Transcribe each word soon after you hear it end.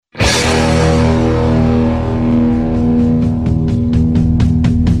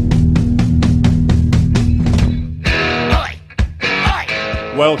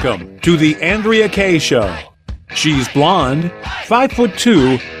Welcome to the Andrea Kaye Show. She's blonde,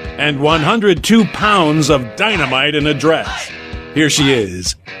 5'2", and 102 pounds of dynamite in a dress. Here she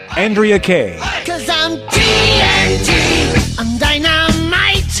is, Andrea Kaye. 'Cause I'm TNT, I'm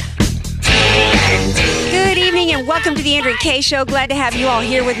dynamite. TNT. Good evening and welcome to the Andrea Kaye Show. Glad to have you all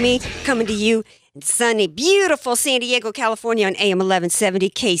here with me, coming to you in sunny, beautiful San Diego, California on AM 1170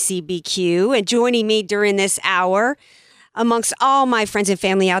 KCBQ. And joining me during this hour, amongst all my friends and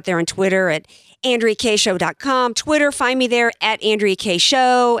family out there on Twitter at AndreaKayeShow.com. Twitter, find me there at Andrea Kaye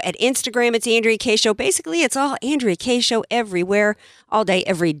Show. At Instagram, it's Andrea Kaye Show. Basically, it's all Andrea Kaye Show everywhere, all day,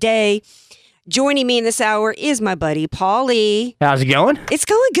 every day. Joining me in this hour is my buddy, Paulie. How's it going? It's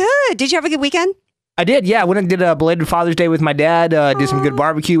going good. Did you have a good weekend? I did, yeah. Went and did a belated Father's Day with my dad, did some good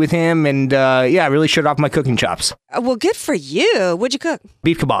barbecue with him, and yeah, I really showed off my cooking chops. Well, good for you. What'd you cook?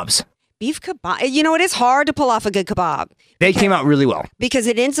 Beef kebabs. Beef kebab. You know, it is hard to pull off a good kebab. They came out really well. Because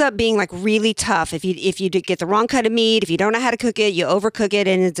it ends up being like really tough. If you get the wrong cut of meat, if you don't know how to cook it, you overcook it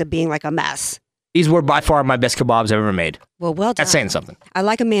and it ends up being like a mess. These were by far my best kebabs I've ever made. Well done. That's saying something. I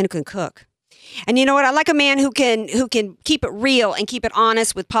like a man who can cook. And you know what? I like a man who can keep it real and keep it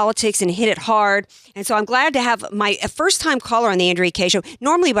honest with politics and hit it hard. And so I'm glad to have my first-time caller on the Andrea Kaye Show.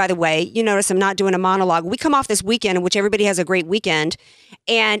 Normally, by the way, you notice I'm not doing a monologue. We come off this weekend in which everybody has a great weekend.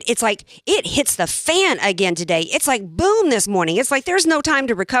 And it's like it hits the fan again today. It's like boom this morning. It's like there's no time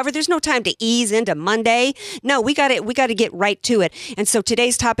to recover. There's no time to ease into Monday. No, we got to get right to it. And so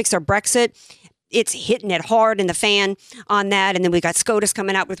today's topics are Brexit. It's hitting it hard in the fan on that. And then we got SCOTUS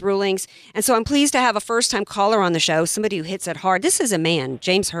coming out with rulings. And so I'm pleased to have a first-time caller on the show, somebody who hits it hard. This is a man,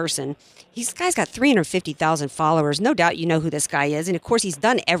 James Herson. This guy's got 350,000 followers. No doubt you know who this guy is. And, of course, he's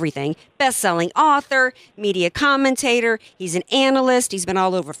done everything. Best-selling author, media commentator. He's an analyst. He's been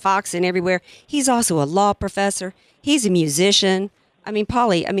all over Fox and everywhere. He's also a law professor. He's a musician. I mean,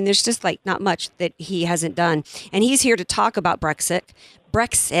 Paulie, there's just, not much that he hasn't done. And he's here to talk about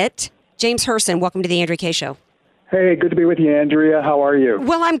Brexit. James Herson, welcome to the Andrea Kaye Show. Hey, good to be with you, Andrea. How are you?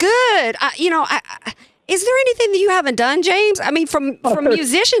 Well, I'm good. Is there anything that you haven't done, James? From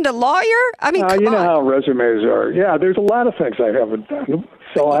musician to lawyer? Come on. You know how resumes are. Yeah, there's a lot of things I haven't done.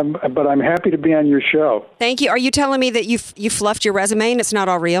 So I'm happy to be on your show. Thank you. Are you telling me that you fluffed your resume and it's not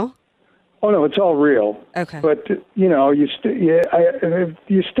all real? Oh no, it's all real. Okay. But you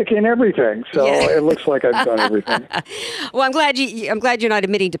stick in everything, so yeah. It looks like I've done everything. Well, I'm glad you're not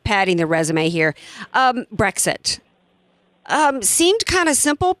admitting to padding the resume here. Brexit seemed kind of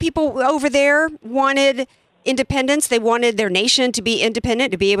simple. People over there wanted independence. They wanted their nation to be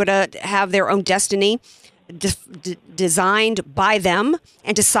independent, to be able to have their own destiny designed by them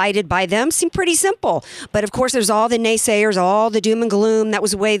and decided by them. Seemed pretty simple. But of course, there's all the naysayers, all the doom and gloom. That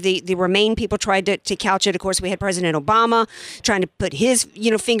was the way the Remain people tried to couch it. Of course, we had President Obama trying to put his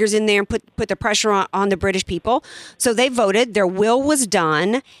fingers in there and put the pressure on the British people. So they voted. Their will was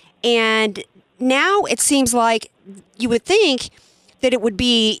done. And now it seems like you would think that it would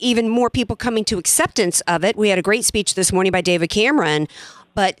be even more people coming to acceptance of it. We had a great speech this morning by David Cameron.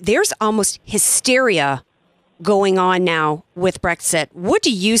 But there's almost hysteria going on now with Brexit. What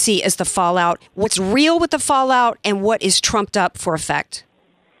do you see as the fallout? What's real with the fallout and what is trumped up for effect?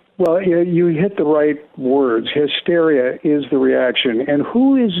 Well, you hit the right words. Hysteria is the reaction. And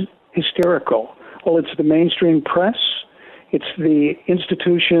who is hysterical? Well, it's the mainstream press. It's the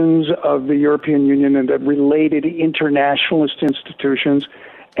institutions of the European Union and the related internationalist institutions.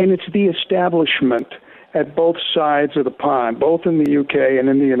 And it's the establishment at both sides of the pond, both in the UK and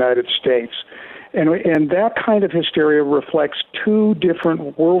in the United States. And that kind of hysteria reflects two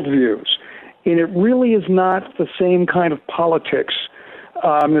different worldviews. And it really is not the same kind of politics,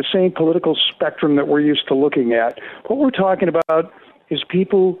 the same political spectrum that we're used to looking at. What we're talking about is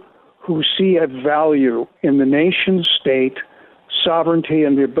people who see a value in the nation state, sovereignty,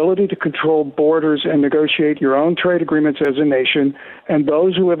 and the ability to control borders and negotiate your own trade agreements as a nation, and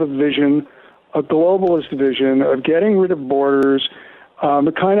those who have a vision, a globalist vision of getting rid of borders,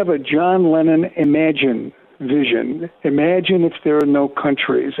 kind of a John Lennon Imagine vision. Imagine if there are no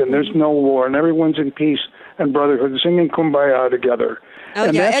countries and there's no war and everyone's in peace and brotherhood, singing Kumbaya together. Oh,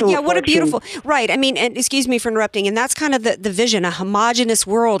 and yeah, what a beautiful, right. And excuse me for interrupting, and that's kind of the vision, a homogenous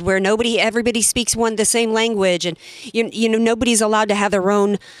world where everybody speaks the same language, and nobody's allowed to have their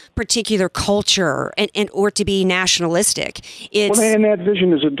own particular culture and or to be nationalistic. And that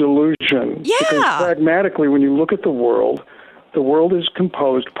vision is a delusion. Yeah. Because pragmatically, when you look at the world is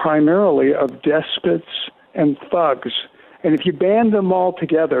composed primarily of despots and thugs. And if you band them all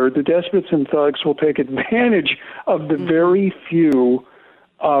together, the despots and thugs will take advantage of the very few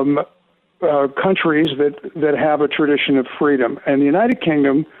countries that have a tradition of freedom. And the United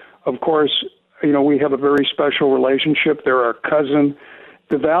Kingdom, of course, we have a very special relationship. They're our cousin.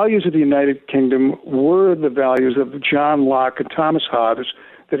 The values of the United Kingdom were the values of John Locke and Thomas Hobbes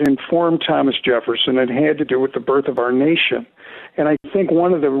that informed Thomas Jefferson and had to do with the birth of our nation. And I think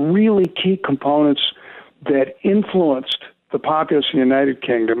one of the really key components that influenced the populace in the United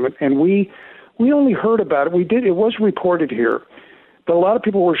Kingdom, and we only heard about it, it was reported here, but a lot of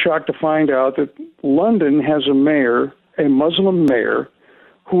people were shocked to find out that London has a mayor, a Muslim mayor,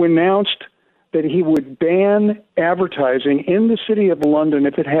 who announced that he would ban advertising in the city of London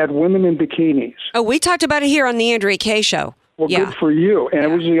if it had women in bikinis. Oh, we talked about it here on the Andrea Kaye Show. Well, good for you. And it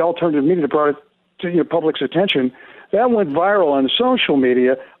was the alternative media that brought it to public's attention. That went viral on social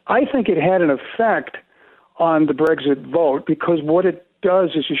media. I think it had an effect on the Brexit vote because what it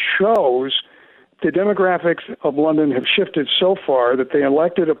does is it shows the demographics of London have shifted so far that they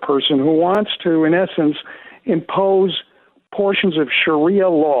elected a person who wants to, in essence, impose portions of Sharia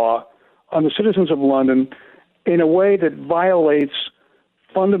law on the citizens of London in a way that violates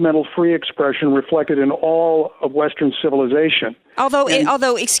fundamental free expression reflected in all of Western civilization.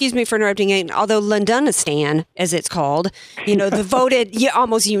 Although, excuse me for interrupting, although Londonistan, as it's called, they voted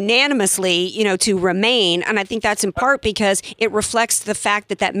almost unanimously, to remain. And I think that's in part because it reflects the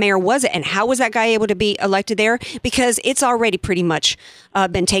fact that mayor was it. And how was that guy able to be elected there? Because it's already pretty much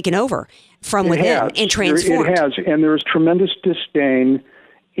been taken over from within and transformed. It has. And there is tremendous disdain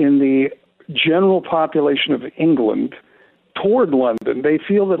in the general population of England toward London. They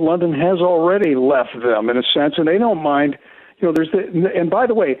feel that London has already left them in a sense, and they don't mind. And by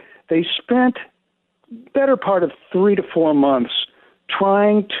the way, they spent better part of 3 to 4 months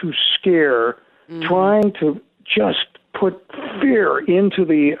trying to scare, trying to just put fear into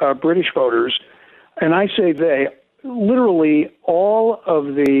the British voters. And I say they, literally all of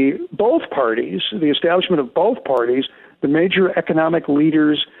both parties, the establishment of both parties, the major economic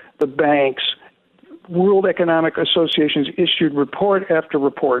leaders, the banks, World Economic Associations issued report after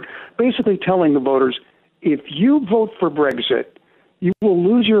report, basically telling the voters, if you vote for Brexit, you will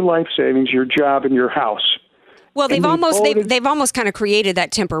lose your life savings, your job, and your house. Well, they've almost kind of created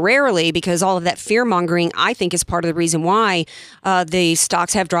that temporarily because all of that fear mongering, I think, is part of the reason why the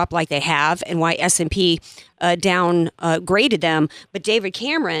stocks have dropped like they have, and why S&P downgraded them. But David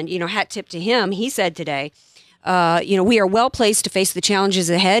Cameron, hat tip to him, he said today, we are well placed to face the challenges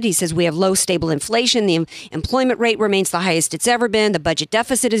ahead. He says we have low, stable inflation. The employment rate remains the highest it's ever been. The budget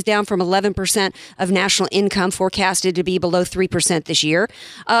deficit is down from 11% of national income, forecasted to be below 3% this year.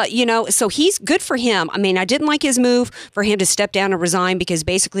 So he's good for him. I mean, I didn't like his move for him to step down and resign because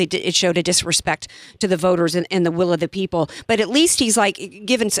basically it showed a disrespect to the voters and the will of the people. But at least he's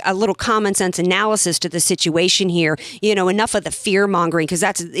given a little common sense analysis to the situation here. Enough of the fear mongering, because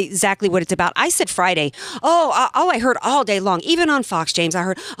that's exactly what it's about. I said Friday, all I heard all day long, even on Fox, James, I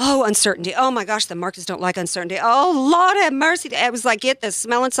heard, uncertainty. Oh, my gosh, the markets don't like uncertainty. Oh, Lord have mercy. I was like, get the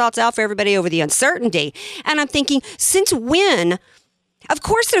smelling salts out for everybody over the uncertainty. And I'm thinking, since when? Of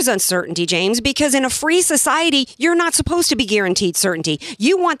course there's uncertainty, James, because in a free society, you're not supposed to be guaranteed certainty.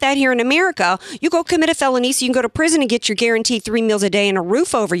 You want that here in America. You go commit a felony so you can go to prison and get your guaranteed 3 meals a day and a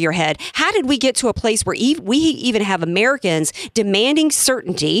roof over your head. How did we get to a place where we even have Americans demanding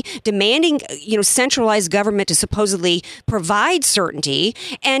certainty, demanding, centralized government to supposedly provide certainty,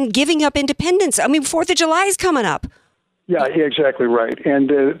 and giving up independence? I mean, 4th of July is coming up. Yeah, exactly right. And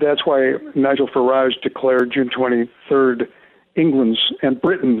that's why Nigel Farage declared June 23rd England's and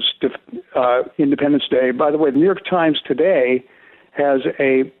Britain's Independence Day. By the way, the New York Times today has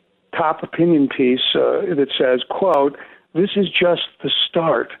a top opinion piece that says, quote, "This is just the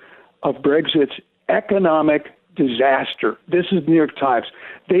start of Brexit's economic disaster." This is the New York Times.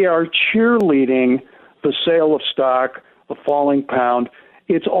 They are cheerleading the sale of stock, the falling pound.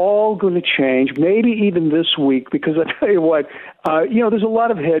 It's all going to change, maybe even this week, because I tell you what, there's a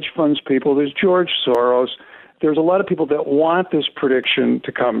lot of hedge funds people. There's George Soros. There's a lot of people that want this prediction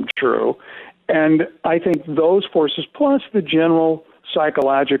to come true. And I think those forces, plus the general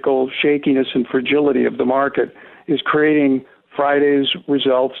psychological shakiness and fragility of the market, is creating Friday's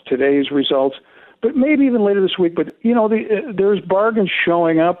results, today's results, but maybe even later this week. But, there's bargains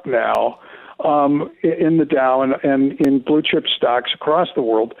showing up now in the Dow and in blue chip stocks across the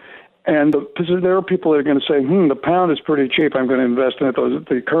world. And there are people that are going to say, the pound is pretty cheap. I'm going to invest in it.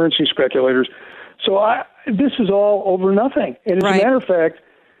 The currency speculators. So this is all over nothing. And as a matter of fact,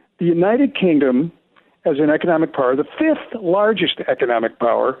 the United Kingdom, as an economic power, the 5th largest economic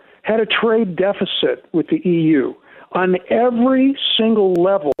power, had a trade deficit with the EU. On every single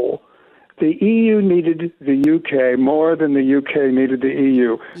level, The EU needed the UK more than the UK needed the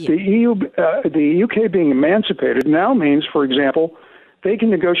EU. Yeah. The UK being emancipated now means, for example, they can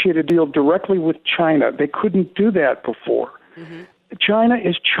negotiate a deal directly with China. They couldn't do that before. Mm-hmm. China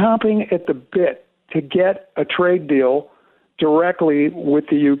is chomping at the bit to get a trade deal directly with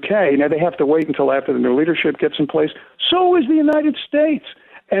the UK. Now, they have to wait until after the new leadership gets in place. So is the United States.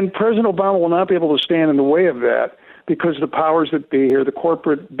 And President Obama will not be able to stand in the way of that because the powers that be here, the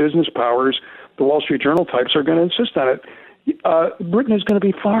corporate business powers, the Wall Street Journal types, are going to insist on it. Britain is going to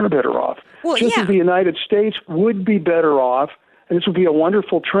be far better off. Well, Just yeah. as the United States would be better off, and this would be a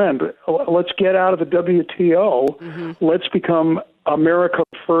wonderful trend. Let's get out of the WTO. Mm-hmm. Let's become America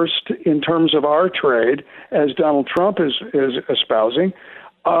first in terms of our trade, as Donald Trump is espousing,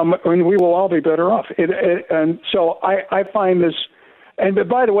 and we will all be better off. And so I find this, and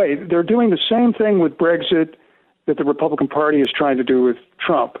by the way, they're doing the same thing with Brexit that the Republican Party is trying to do with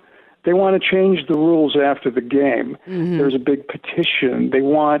Trump. They want to change the rules after the game. Mm-hmm. There's a big petition. They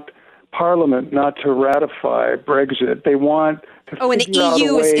want Parliament not to ratify Brexit. They want to and the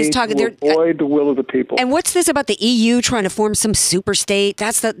EU is talking. To avoid the will of the people. And what's this about the EU trying to form some super state?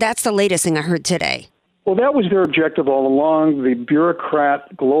 That's the latest thing I heard today. Well, that was their objective all along. The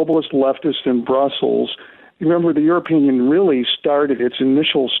bureaucrat, globalist leftists in Brussels. Remember, the European Union really started. Its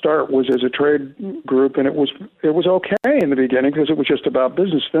initial start was as a trade group, and it was okay in the beginning because it was just about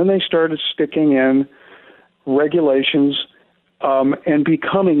business. Then they started sticking in regulations. And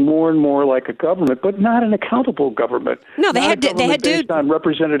becoming more and more like a government, but not an accountable government. No, they had based on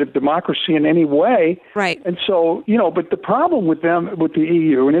representative democracy in any way. Right. And so, but the problem with them, with the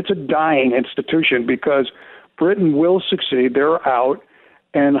EU, and it's a dying institution because Britain will succeed. They're out,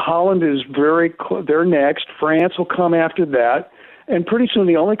 and Holland is they're next. France will come after that, and pretty soon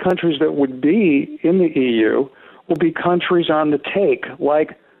the only countries that would be in the EU will be countries on the take,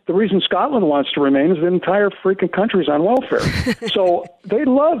 like. The reason Scotland wants to remain is the entire freaking country's on welfare. So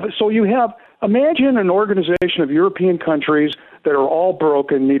imagine an organization of European countries that are all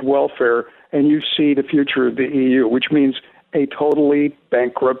broken, need welfare, and you see the future of the EU, which means a totally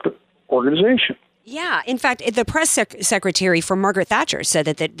bankrupt organization. Yeah. In fact, the press secretary for Margaret Thatcher said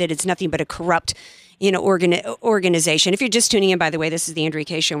that it's nothing but a corrupt organization. If you're just tuning in, by the way, this is the Andrea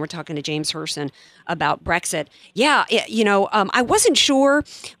Kaye Show. And we're talking to James Herson about Brexit. Yeah, I wasn't sure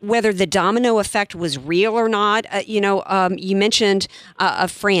whether the domino effect was real or not. You mentioned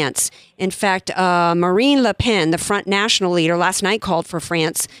France. In fact, Marine Le Pen, the Front National leader, last night called for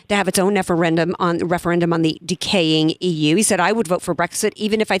France to have its own referendum on the decaying EU. He said, I would vote for Brexit,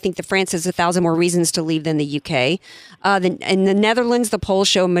 even if I think that France has 1,000 more reasons to leave than the UK. In the Netherlands, the polls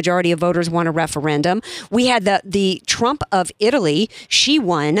show a majority of voters want a referendum. We had the Trump of Italy. She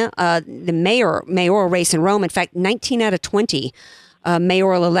won the mayoral race in Rome. In fact, 19 out of 20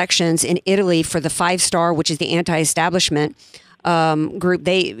 mayoral elections in Italy for the 5-star, which is the anti-establishment group.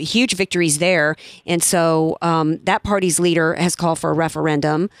 Huge victories there. And so that party's leader has called for a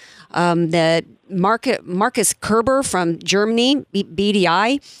referendum. The Marcus Kerber from Germany,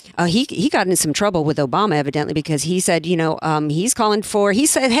 BDI, he got in some trouble with Obama, evidently, because he said, he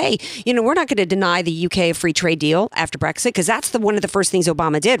said, hey, we're not going to deny the UK a free trade deal after Brexit, because that's one of the first things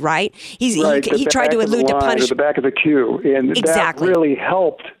Obama did, right? He tried to allude to punish. The back of the queue. And exactly. That really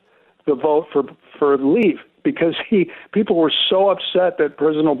helped the vote for leave, because people were so upset that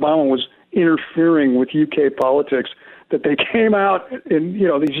President Obama was interfering with UK politics that they came out in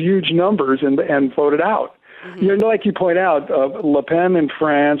these huge numbers and voted out. Mm-hmm. Like you point out, Le Pen in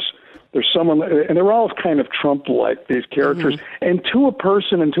France, there's someone, and they're all kind of Trump-like, these characters. Mm-hmm. And to a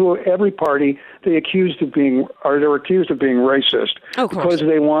person and to every party, they're accused of being racist because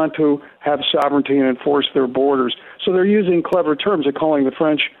they want to have sovereignty and enforce their borders. So they're using clever terms. They're calling the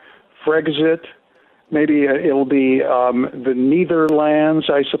French Frexit. Maybe it'll be the Netherlands,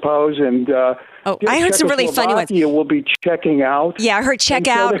 I suppose, and I heard some really funny ones. Will be checking out. Yeah, I heard check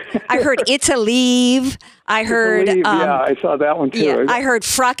out. I heard it's a leave. I heard. I saw that one too. Yeah, I heard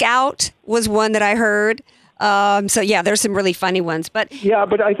fruck out was one that I heard. So yeah, there's some really funny ones, but yeah,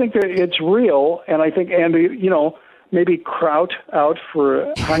 but I think that it's real, and I think maybe Kraut out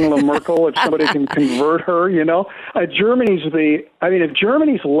for Angela Merkel if somebody can convert her. If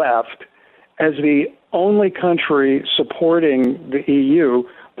Germany's left as the only country supporting the EU,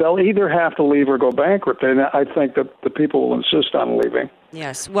 they'll either have to leave or go bankrupt. And I think that the people will insist on leaving.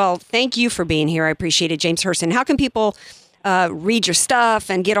 Yes. Well, thank you for being here. I appreciate it, James Herson. How can people read your stuff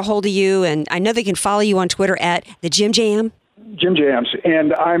and get a hold of you? And I know they can follow you on Twitter at the Jim Jam. Jim Jams.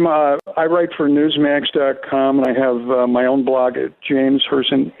 And I write for Newsmax.com, and I have my own blog at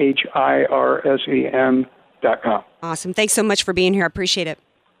JamesHerson, HIRSEN.com. Awesome. Thanks so much for being here. I appreciate it.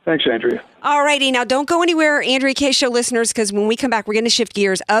 Thanks, Andrea. All righty. Now, don't go anywhere, Andrea Kaye Show listeners, because when we come back, we're going to shift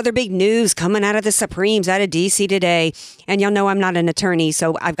gears. Other big news coming out of the Supremes, out of D.C. today. And y'all know I'm not an attorney,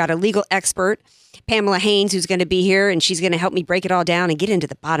 so I've got a legal expert, Pamela Haynes, who's going to be here, and she's going to help me break it all down and get into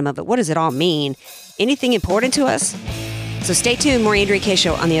the bottom of it. What does it all mean? Anything important to us? So stay tuned. More Andrea Kaye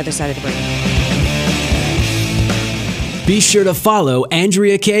Show on the other side of the break. Be sure to follow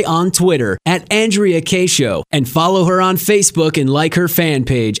Andrea Kaye on Twitter at Andrea Kaye Show and follow her on Facebook and like her fan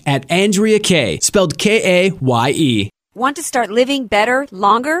page at Andrea Kaye, spelled Kaye. Want to start living better,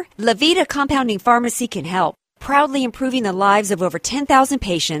 longer? Levita Compounding Pharmacy can help. Proudly improving the lives of over 10,000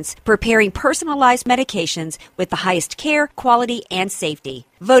 patients, preparing personalized medications with the highest care, quality, and safety.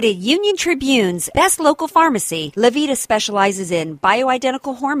 Voted Union Tribune's best local pharmacy, Levita specializes in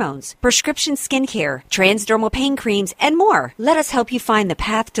bioidentical hormones, prescription skincare, transdermal pain creams, and more. Let us help you find the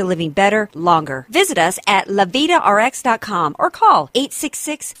path to living better, longer. Visit us at levitarx.com or call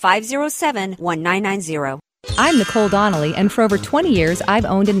 866-507-1990. I'm Nicole Donnelly, and for over 20 years, I've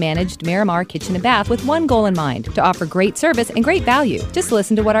owned and managed Miramar Kitchen and Bath with one goal in mind, to offer great service and great value. Just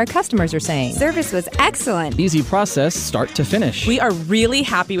listen to what our customers are saying. Service was excellent. Easy process, start to finish. We are really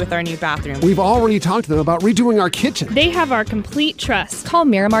happy with our new bathroom. We've already talked to them about redoing our kitchen. They have our complete trust. Call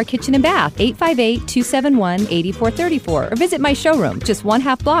Miramar Kitchen and Bath, 858-271-8434, or visit my showroom, just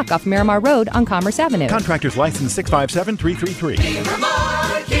 1/2 block off Miramar Road on Commerce Avenue. Contractors license 657-333.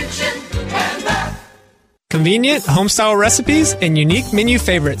 Miramar Kitchen and Bath. Convenient, home-style recipes, and unique menu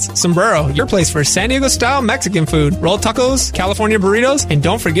favorites. Sombrero, your place for San Diego-style Mexican food. Roll tacos, California burritos, and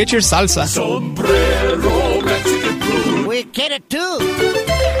don't forget your salsa. Sombrero Mexican food. We get it too.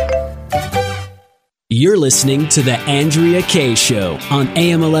 You're listening to The Andrea Kaye Show on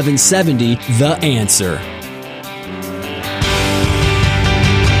AM 1170, The Answer.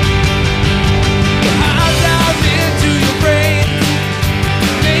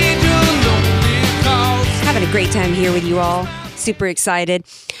 Great time here with you all. Super excited.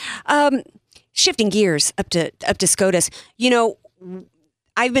 Shifting gears up to SCOTUS. You know,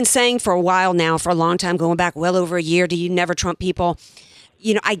 I've been saying for a while now, for a long time, going back well over a year, do you never Trump people?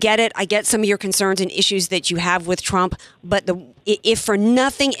 You know, I get it. I get some of your concerns and issues that you have with Trump. But if for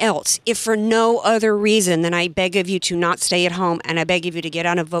nothing else, if for no other reason, then I beg of you to not stay at home, and I beg of you to get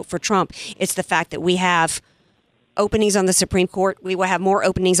out and vote for Trump. It's the fact that we have openings on the Supreme Court. We will have more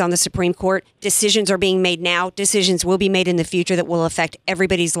openings on the Supreme Court. Decisions are being made now. Decisions will be made in the future that will affect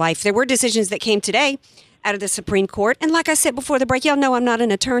everybody's life. There were decisions that came today out of the Supreme Court. And like I said before the break, y'all know I'm not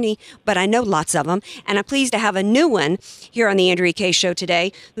an attorney, but I know lots of them. And I'm pleased to have a new one here on the Andrea Kaye Show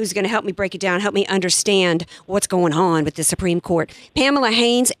today who's going to help me break it down, help me understand what's going on with the Supreme Court. Pamela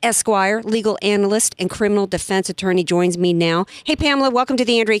Haynes, Esquire, legal analyst and criminal defense attorney, joins me now. Hey, Pamela, welcome to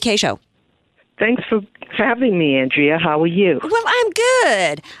the Andrea Kaye Show. Thanks for having me, Andrea. How are you? Well, I'm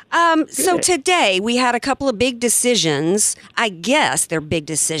good. So today we had a couple of big decisions. I guess they're big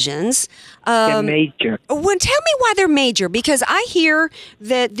decisions. They're major. Well, tell me why they're major, because I hear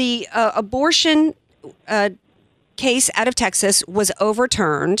that the abortion case out of Texas was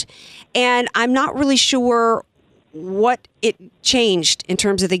overturned, and I'm not really sure what it changed in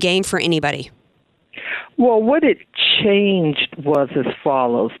terms of the game for anybody. Well, what it changed was as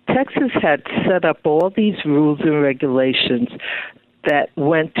follows. Texas had set up all these rules and regulations that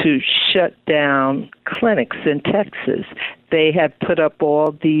went to shut down clinics in Texas. They had put up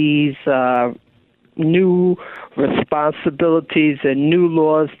all these new responsibilities and new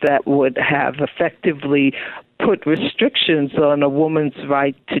laws that would have effectively put restrictions on a woman's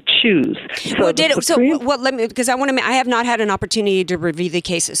right to choose. Let me, because I have not had an opportunity to review the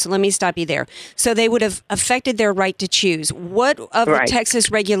cases, so let me stop you there. So they would have affected their right to choose. What of the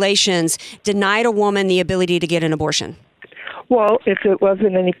Texas regulations denied a woman the ability to get an abortion? Well, if it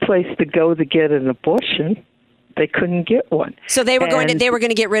wasn't any place to go to get an abortion, they couldn't get one. So they were going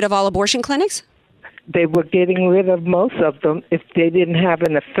to get rid of all abortion clinics? They were getting rid of most of them if they didn't have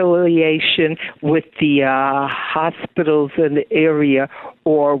an affiliation with the hospitals in the area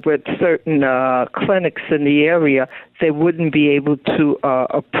or with certain clinics in the area. They wouldn't be able to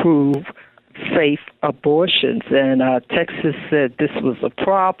approve safe abortions. And Texas said this was a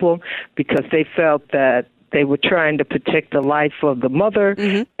problem because they felt that they were trying to protect the life of the mother,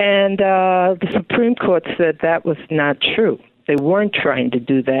 and the Supreme Court said that was not true. They weren't trying to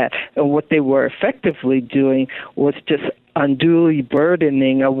do that, and what they were effectively doing was just unduly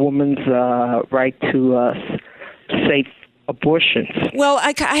burdening a woman's right to safe abortions. Well,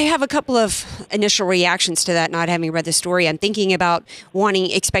 I have a couple of initial reactions to that, not having read the story. I'm thinking about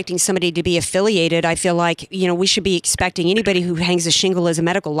expecting somebody to be affiliated. I feel like, we should be expecting anybody who hangs a shingle as a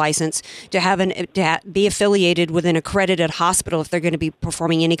medical license to be affiliated with an accredited hospital if they're going to be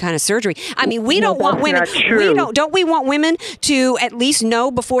performing any kind of surgery. I mean, we don't want women. Don't we want women to at least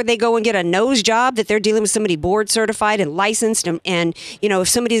know before they go and get a nose job that they're dealing with somebody board certified and licensed, and if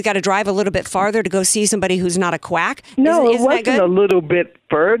somebody's got to drive a little bit farther to go see somebody who's not a quack? No, isn't it wasn't a little bit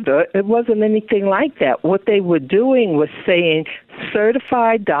further. It wasn't anything like that. What they were doing was saying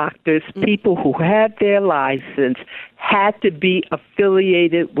certified doctors, people who had their license, had to be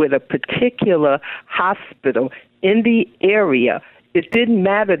affiliated with a particular hospital in the area. It didn't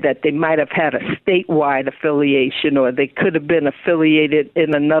matter that they might have had a statewide affiliation or they could have been affiliated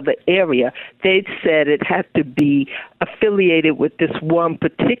in another area. They said it had to be affiliated with this one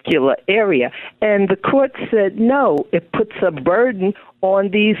particular area. And the court said, no, it puts a burden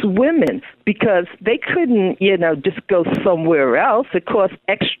on these women because they couldn't, just go somewhere else. It cost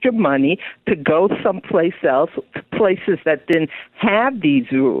extra money to go someplace else, places that didn't have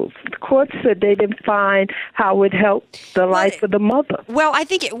these rules. The court said they didn't find how it helped the life of the mother. Well, I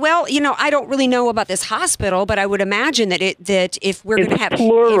think I don't really know about this hospital, but I would imagine that if we're going to have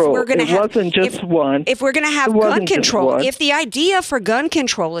plural. If we're going to have, wasn't just one. If we're going to have gun control, if the idea for gun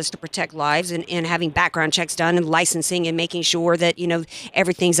control is to protect lives and having background checks done and licensing and making sure that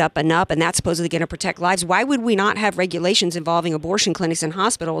everything's up, and that's supposedly going to protect lives, why would we not have regulations involving abortion clinics and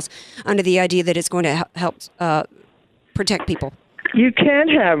hospitals under the idea that it's going to help protect people? You can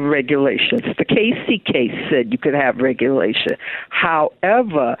have regulations. The Casey case said you could have regulation.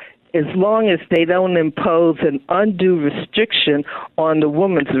 However, as long as they don't impose an undue restriction on the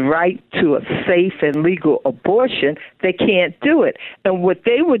woman's right to a safe and legal abortion, they can't do it. And what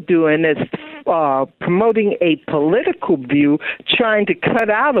they were doing is promoting a political view, trying to cut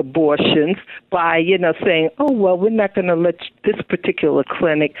out abortions by, saying, oh, well, we're not going to let this particular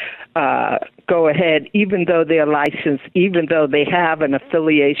clinic go ahead, even though they're licensed, even though they have an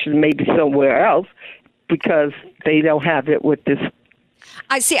affiliation maybe somewhere else, because they don't have it with this.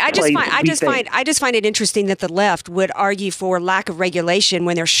 I just find it interesting that the left would argue for lack of regulation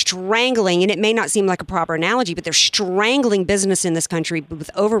when they're strangling, and it may not seem like a proper analogy, but they're strangling business in this country with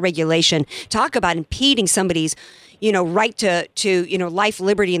overregulation. Talk about impeding somebody's right to life,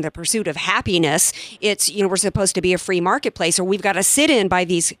 liberty, and the pursuit of happiness. It's, we're supposed to be a free marketplace, or we've got to sit in by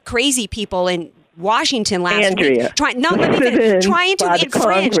these crazy people in Washington last week, trying to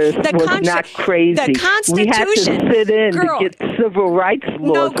infringe not crazy. The Constitution. We had to sit in to get civil rights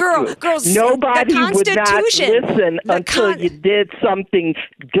laws. Girls, nobody would not listen until you did something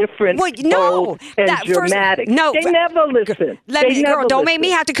different, bold, and dramatic. They never listen. Don't make me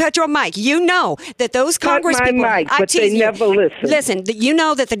have to cut your mic. You know that those Congress people. But they never listen. Listen, you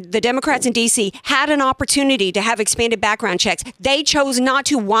know that the Democrats in D.C. had an opportunity to have expanded background checks. They chose not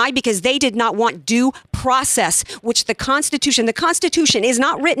to. Why? Because they did not want due process, which the Constitution is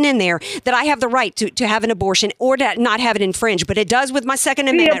not written in there that I have the right to have an abortion or to not have it infringed, but it does with my Second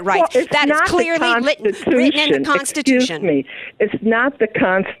Amendment right. That is clearly written in the Constitution. Excuse me. It's not the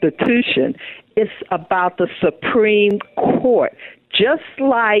Constitution. It's about the Supreme Court. Just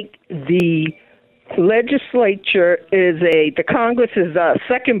like the legislature the Congress is the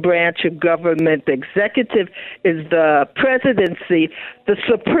second branch of government, the executive is the presidency, the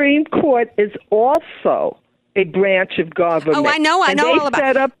Supreme Court is also a branch of government. Oh, I know all about it. They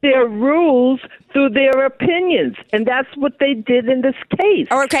set up their rules through their opinions, and that's what they did in this case.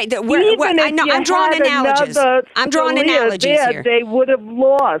 Okay, I'm drawing analogies. I'm drawing analogies here. They would have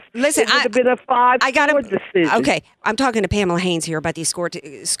lost. Listen, it would have been a 5-4 decision. Okay, I'm talking to Pamela Haynes here about these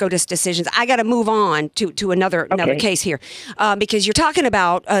SCOTUS decisions. I got to move on to another case here because you're talking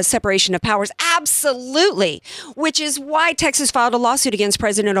about separation of powers. Absolutely, which is why Texas filed a lawsuit against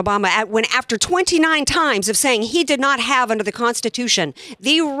President Obama when after 29 times of saying he did not have under the Constitution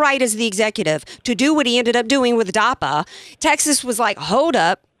the right as the executive to do what he ended up doing with DAPA, Texas was like, hold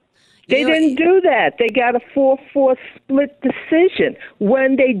up. They didn't do that. They got a 4-4 split decision.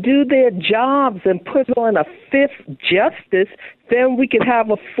 When they do their jobs and put on a fifth justice, then we could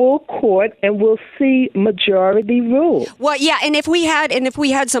have a full court and we'll see majority rule. Well, yeah, and if we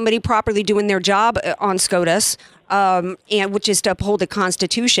had somebody properly doing their job on SCOTUS, and which is to uphold the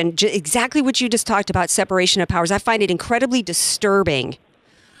Constitution, exactly what you just talked about, separation of powers, I find it incredibly disturbing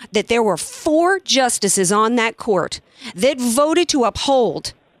that there were 4 justices on that court that voted to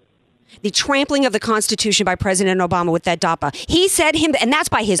uphold the trampling of the Constitution by President Obama with that DAPA. He said and that's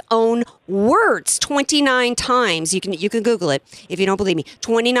by his own words, 29 times. You can Google it if you don't believe me.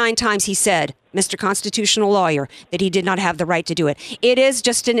 29 times he said Mr. Constitutional Lawyer, that he did not have the right to do it. It is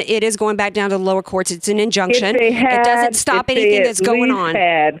going back down to the lower courts. It's an injunction. It doesn't stop anything that's going on.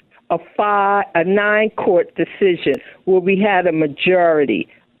 Had a 9-court decision where we had a majority,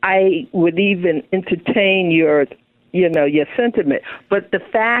 I would even entertain your sentiment. But the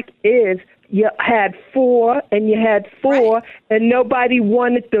fact is, you had 4 and you had 4, right, and nobody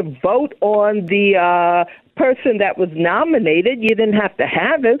wanted to vote on the person that was nominated. You didn't have to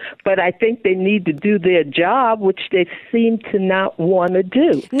have him, but I think they need to do their job, which they seem to not want to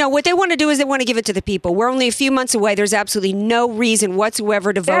do. No, what they want to do is they want to give it to the people. We're only a few months away. There's absolutely no reason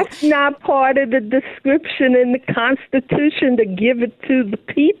whatsoever to vote. That's not part of the description in the Constitution to give it to the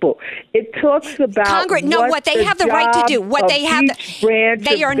people. It talks about Congress. No, what they have the right to do. What they have,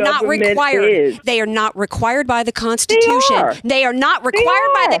 they are not required. They are not required by the Constitution. They are not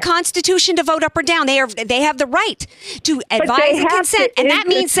required by the Constitution to vote up or down. They have the right to advise and consent, and that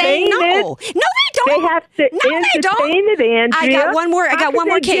means saying no. No, they don't. They have to entertain it, Andrea. I got one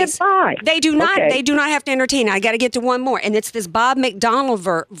more case. They do not. Okay. They do not have to entertain it. I got to get to one more, and it's this Bob McDonnell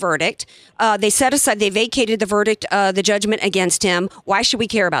verdict. They set aside. They vacated the verdict, the judgment against him. Why should we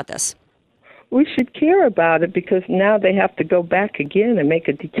care about this? We should care about it because now they have to go back again and make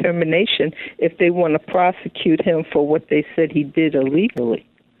a determination if they want to prosecute him for what they said he did illegally.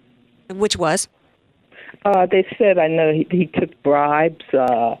 Which was? They said, I know he took bribes.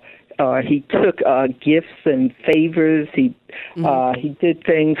 He took gifts and favors. He did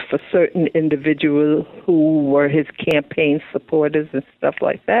things for certain individuals who were his campaign supporters and stuff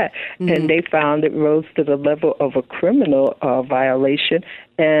like that. Mm-hmm. And they found it rose to the level of a criminal violation,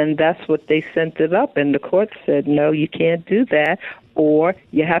 and that's what they sent it up. And the court said, no, you can't do that, or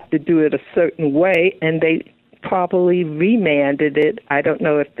you have to do it a certain way, and they probably remanded it. I don't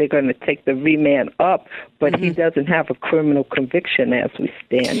know if they're going to take the remand up, but he doesn't have a criminal conviction as we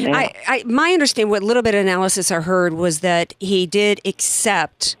stand now. My understanding, what little bit of analysis I heard, was that he did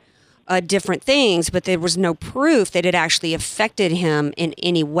accept different things, but there was no proof that it actually affected him in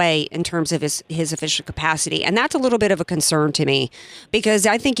any way in terms of his official capacity. And that's a little bit of a concern to me, because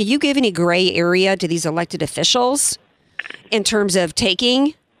I think if you give any gray area to these elected officials in terms of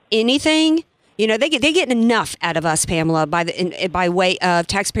taking anything, they get enough out of us, Pamela, by way of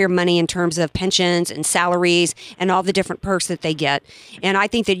taxpayer money in terms of pensions and salaries and all the different perks that they get. And I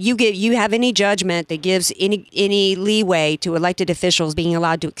think that you have any judgment that gives any leeway to elected officials being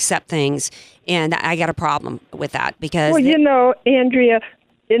allowed to accept things, and I got a problem with that because. Well, Andrea,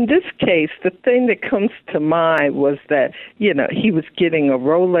 in this case, the thing that comes to mind was that, he was getting a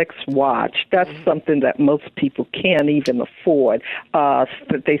Rolex watch. That's something that most people can't even afford.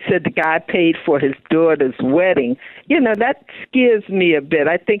 But they said the guy paid for his daughter's wedding. That scares me a bit.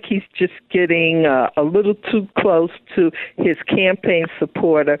 I think he's just getting a little too close to his campaign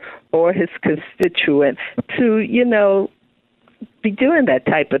supporter or his constituent to, be doing that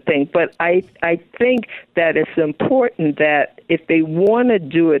type of thing. But I think that it's important that if they want to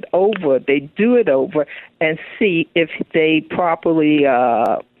do it over, they do it over and see if they properly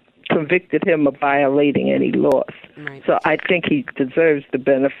convicted him of violating any laws. Right. So I think he deserves the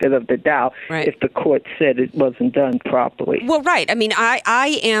benefit of the doubt if the court said it wasn't done properly. Well, right. I mean,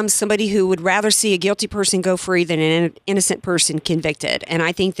 I am somebody who would rather see a guilty person go free than an innocent person convicted. And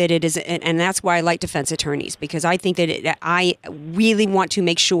I think that it is, and that's why I like defense attorneys, because I think that I really want to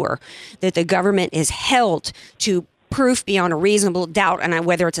make sure that the government is held to proof beyond a reasonable doubt, and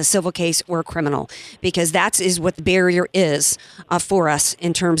whether it's a civil case or a criminal, because that is what the barrier is for us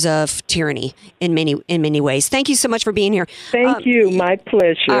in terms of tyranny in many ways. Thank you so much for being here. Thank you. My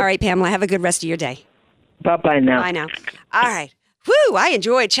pleasure. All right, Pamela, have a good rest of your day. Bye-bye now. Bye now. All right. Whew, I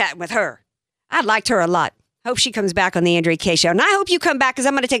enjoyed chatting with her. I liked her a lot. Hope she comes back on the Andrea Kaye Show. And I hope you come back, because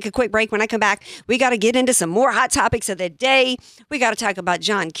I'm going to take a quick break. When I come back, we got to get into some more hot topics of the day. We got to talk about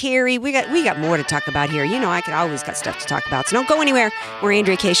John Kerry. We got more to talk about here. I could always got stuff to talk about. So don't go anywhere. We're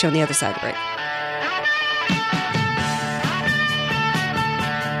Andrea Kaye Show on the other side of the break.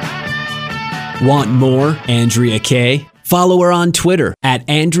 Want more Andrea Kaye? Follow her on Twitter at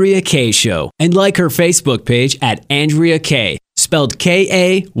Andrea Kaye Show and like her Facebook page at Andrea Kaye, spelled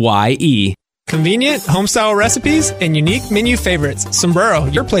Kaye. Convenient, home-style recipes, and unique menu favorites. Sombrero,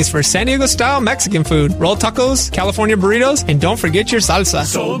 your place for San Diego-style Mexican food. Roll tacos, California burritos, and don't forget your salsa.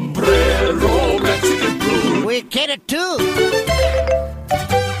 Sombrero Mexican food. We get it too.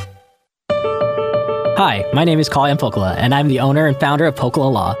 Hi, my name is Colin Pocola, and I'm the owner and founder of Pocola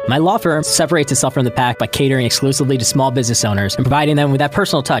Law. My law firm separates itself from the pack by catering exclusively to small business owners and providing them with that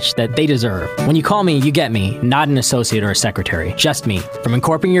personal touch that they deserve. When you call me, you get me, not an associate or a secretary, just me. From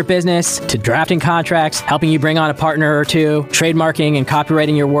incorporating your business to drafting contracts, helping you bring on a partner or two, trademarking and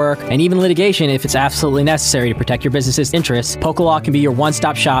copywriting your work, and even litigation if it's absolutely necessary to protect your business's interests, Pocola Law can be your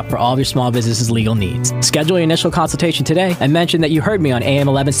one-stop shop for all of your small business's legal needs. Schedule your initial consultation today and mention that you heard me on AM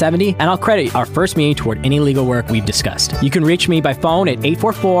 1170, and I'll credit our first meeting toward any legal work we've discussed. You can reach me by phone at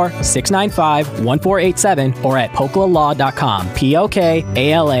 844-695-1487 or at pokalalaw.com,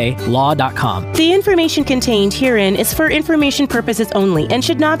 P-O-K-A-L-A law.com. The information contained herein is for information purposes only and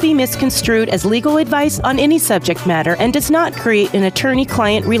should not be misconstrued as legal advice on any subject matter and does not create an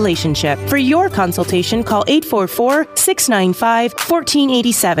attorney-client relationship. For your consultation, call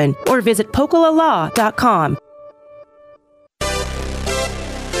 844-695-1487 or visit pokalalaw.com.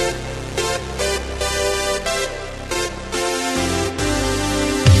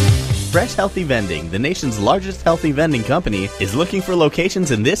 Fresh Healthy Vending, the nation's largest healthy vending company, is looking for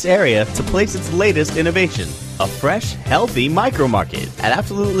locations in this area to place its latest innovation, a fresh, healthy micro market at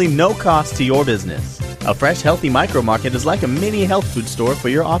absolutely no cost to your business. A fresh, healthy micro market is like a mini health food store for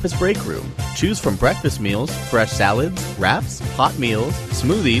your office break room. Choose from breakfast meals, fresh salads, wraps, hot meals,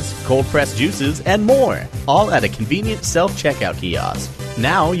 smoothies, cold-pressed juices, and more, all at a convenient self-checkout kiosk.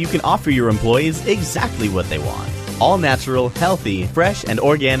 Now you can offer your employees exactly what they want. All natural, healthy, fresh, and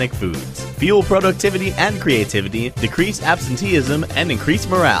organic foods. Fuel productivity and creativity, decrease absenteeism, and increase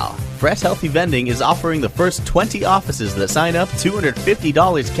morale. Fresh Healthy Vending is offering the first 20 offices that sign up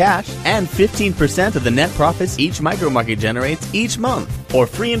 $250 cash and 15% of the net profits each micromarket generates each month. For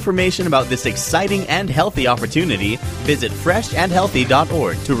free information about this exciting and healthy opportunity, visit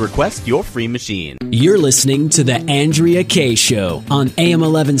freshandhealthy.org to request your free machine. You're listening to The Andrea Kaye Show on AM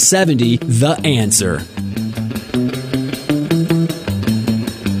 1170, The Answer.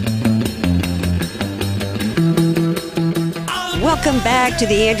 Welcome back to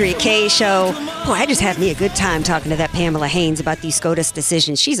the Andrea Kaye Show. Boy, I just had me a good time talking to that Pamela Haynes about these SCOTUS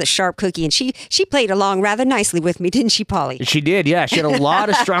decisions. She's a sharp cookie, and she played along rather nicely with me, didn't she, Polly? She did, yeah. She had a lot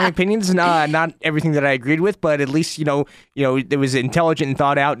of strong opinions, not everything that I agreed with, but at least, it was intelligent and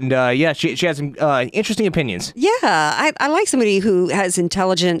thought out, and she has some interesting opinions. Yeah, I like somebody who has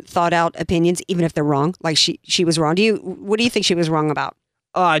intelligent, thought out opinions, even if they're wrong, like she was wrong. What do you think she was wrong about?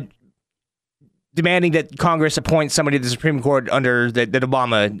 Demanding that Congress appoint somebody to the Supreme Court under that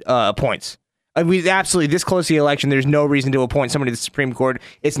Obama appoints. We absolutely, this close to the election, there's no reason to appoint somebody to the Supreme Court.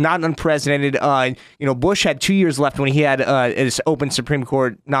 It's not unprecedented. Bush had 2 years left when he had his open Supreme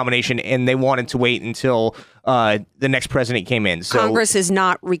Court nomination, and they wanted to wait until the next president came in. So Congress is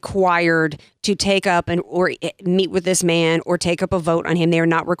not required to take up or meet with this man or take up a vote on him. They are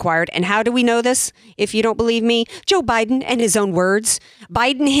not required. And how do we know this? If you don't believe me, Joe Biden and his own words.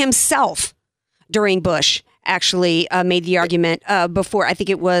 Biden himself, during Bush, actually made the argument before, I think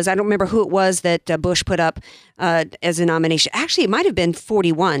it was, I don't remember who it was that Bush put up as a nomination. Actually, it might have been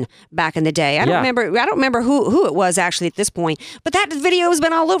 41 back in the day. I don't remember who it was actually at this point. But that video has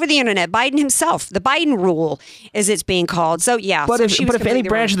been all over the internet. Biden himself, the Biden rule, as it's being called. So yeah. But if any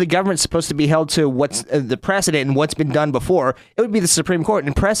branch of the government is supposed to be held to what's the precedent and what's been done before, it would be the Supreme Court.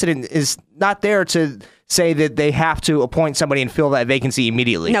 And precedent is not there to say that they have to appoint somebody and fill that vacancy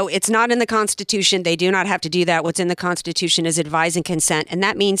immediately. No, it's not in the Constitution. They do not have to do that. What's in the Constitution is advise and consent. And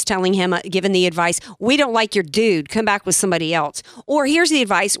that means telling him, given the advice, we don't like your dude, come back with somebody else. Or here's the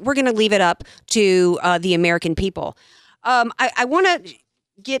advice, we're going to leave it up to the American people. I want to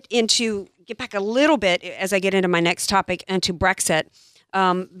get back a little bit as I get into my next topic, into Brexit,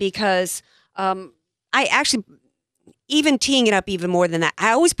 because I actually, even teeing it up even more than that,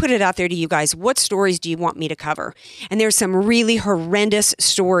 I always put it out there to you guys. What stories do you want me to cover? And there's some really horrendous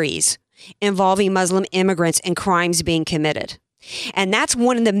stories involving Muslim immigrants and crimes being committed. And that's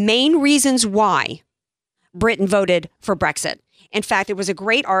one of the main reasons why Britain voted for Brexit. In fact, there was a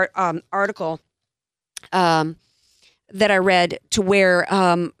great article that I read to where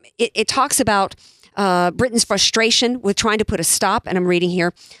it talks about Britain's frustration with trying to put a stop, and I'm reading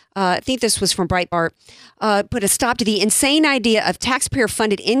here, I think this was from Breitbart, put a stop to the insane idea of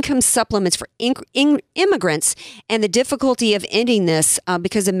taxpayer-funded income supplements for immigrants and the difficulty of ending this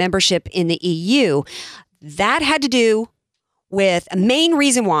because of membership in the EU. That had to do with a main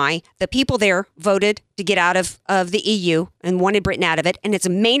reason why the people there voted to get out of the EU and wanted Britain out of it, and it's a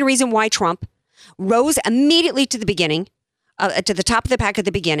main reason why Trump rose immediately to the beginning, to the top of the pack at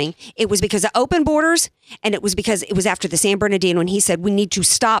the beginning. It was because of open borders, and it was because it was after the San Bernardino when he said we need to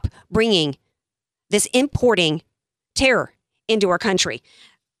stop bringing this importing terror into our country.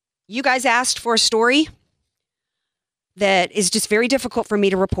 You guys asked for a story that is just very difficult for me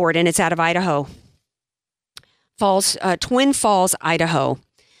to report, and it's out of Idaho. Twin Falls, Idaho.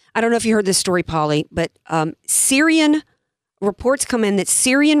 I don't know if you heard this story, Polly, but Syrian reports come in that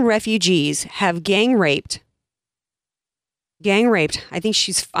Syrian refugees have gang raped. I think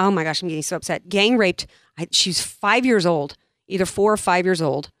she's, oh my gosh, I'm getting so upset. Gang raped. She's 5 years old, either 4 or 5 years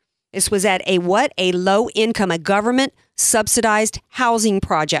old. This was at a low income, a government subsidized housing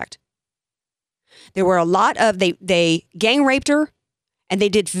project. There were a lot of, they gang raped her and they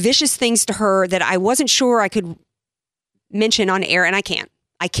did vicious things to her that I wasn't sure I could mention on air, and I can't.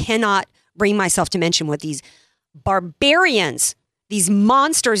 I cannot bring myself to mention what these barbarians, these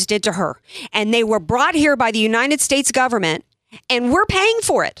monsters did to her. And they were brought here by the United States government, and we're paying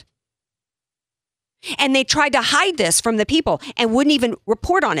for it. And they tried to hide this from the people and wouldn't even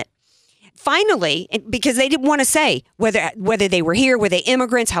report on it. Finally, because they didn't want to say whether they were here, were they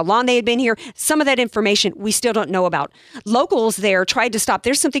immigrants, how long they had been here, some of that information we still don't know about. Locals there tried to stop.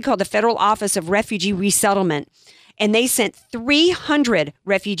 There's something called the Federal Office of Refugee Resettlement, and they sent 300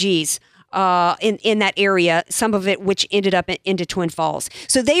 refugees in that area, some of it which ended up into Twin Falls.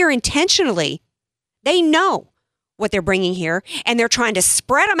 So they are intentionally, they know what they're bringing here, and they're trying to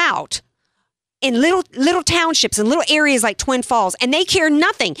spread them out in little townships and little areas like Twin Falls, and they care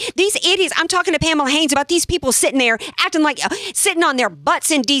nothing. These idiots, I'm talking to Pamela Haynes about these people sitting there, acting like, sitting on their butts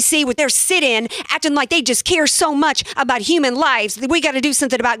in D.C. with their sit-in, acting like they just care so much about human lives that we got to do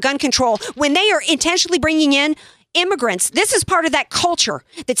something about gun control when they are intentionally bringing in immigrants. This is part of that culture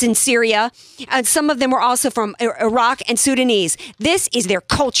that's in Syria. Some of them were also from Iraq and Sudanese. This is their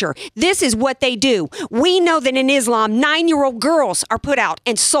culture. This is what they do. We know that in Islam, 9-year-old girls are put out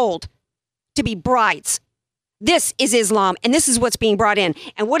and sold to be brides. This is Islam, and this is what's being brought in.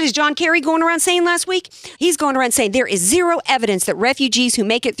 And what is John Kerry going around saying last week? He's going around saying there is zero evidence that refugees who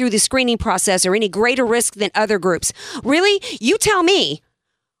make it through the screening process are any greater risk than other groups. Really? You tell me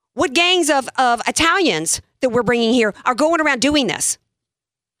what gangs of Italians that we're bringing here are going around doing this.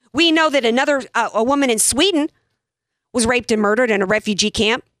 We know that a woman in Sweden was raped and murdered in a refugee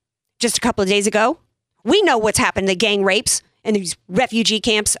camp just a couple of days ago. We know what's happened to gang rapes in these refugee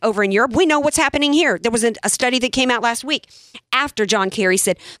camps over in Europe. We know what's happening here. There was a study that came out last week after John Kerry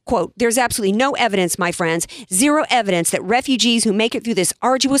said, quote, there's absolutely no evidence, my friends, zero evidence that refugees who make it through this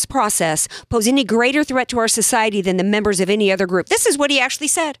arduous process pose any greater threat to our society than the members of any other group. This is what he actually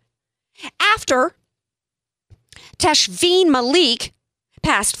said. After Tashveen Malik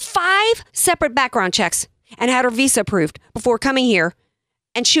passed 5 separate background checks and had her visa approved before coming here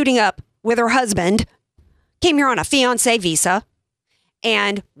and shooting up with her husband, came here on a fiancé visa,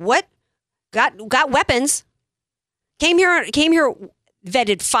 and got weapons, came here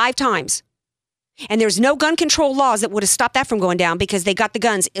vetted 5 times. And there's no gun control laws that would have stopped that from going down because they got the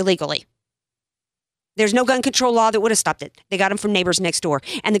guns illegally. There's no gun control law that would have stopped it. They got them from neighbors next door.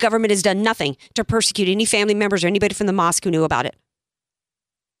 And the government has done nothing to persecute any family members or anybody from the mosque who knew about it.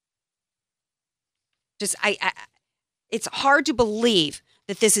 It's hard to believe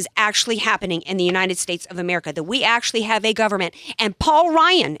that this is actually happening in the United States of America, that we actually have a government. And Paul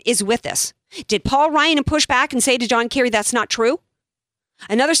Ryan is with us. Did Paul Ryan push back and say to John Kerry that's not true?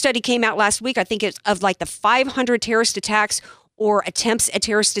 Another study came out last week, I think it's of like the 500 terrorist attacks or attempts at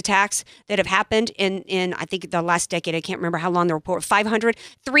terrorist attacks that have happened in I think the last decade. I can't remember how long the report, 500,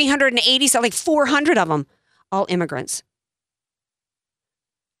 380, so like 400 of them, all immigrants.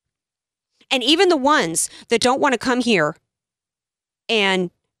 And even the ones that don't want to come here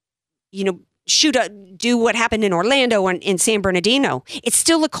and, do what happened in Orlando and in San Bernardino, it's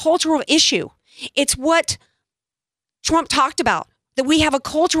still a cultural issue. It's what Trump talked about, that we have a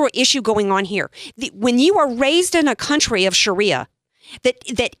cultural issue going on here. When you are raised in a country of Sharia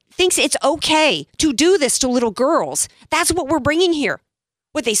that thinks it's okay to do this to little girls, that's what we're bringing here.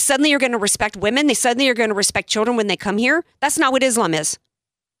 What, they suddenly are going to respect women? They suddenly are going to respect children when they come here? That's not what Islam is.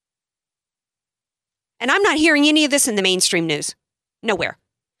 And I'm not hearing any of this in the mainstream news. Nowhere.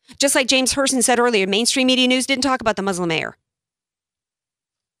 Just like James Herson said earlier, mainstream media news didn't talk about the Muslim mayor.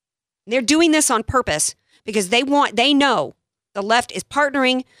 They're doing this on purpose because they know the left is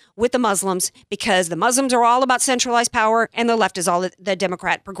partnering with the Muslims because the Muslims are all about centralized power and the left is all the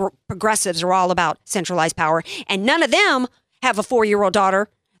Democrat progressives are all about centralized power. And none of them have a 4-year-old daughter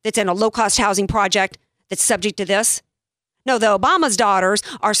that's in a low-cost housing project that's subject to this. No, the Obama's daughters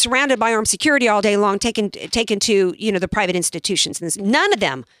are surrounded by armed security all day long, taken to the private institutions. And none of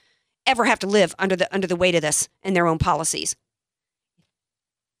them ever have to live under the weight of this and their own policies.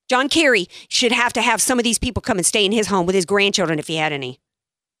 John Kerry should have to have some of these people come and stay in his home with his grandchildren if he had any.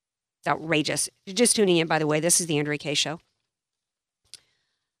 It's outrageous. If you're just tuning in, by the way, this is the Andrea Kaye Show.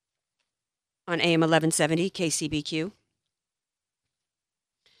 on AM 1170 KCBQ.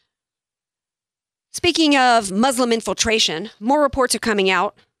 Speaking of Muslim infiltration, more reports are coming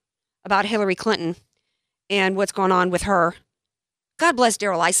out about Hillary Clinton and what's going on with her. God bless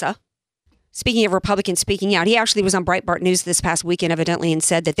Darrell Issa. Speaking of Republicans speaking out, he actually was on Breitbart News this past weekend, evidently, and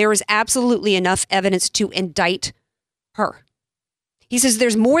said that there is absolutely enough evidence to indict her. He says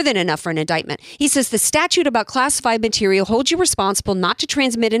there's more than enough for an indictment. He says the statute about classified material holds you responsible not to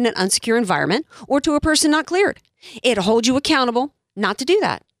transmit in an unsecure environment or to a person not cleared. It holds you accountable not to do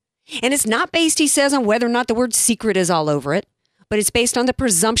that. And it's not based, he says, on whether or not the word secret is all over it, but it's based on the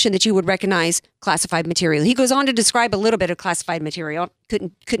presumption that you would recognize classified material. He goes on to describe a little bit of classified material.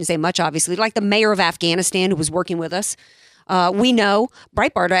 Couldn't say much, obviously. Like the mayor of Afghanistan who was working with us. We know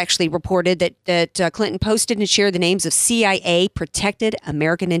Breitbart actually reported that Clinton posted and shared the names of CIA protected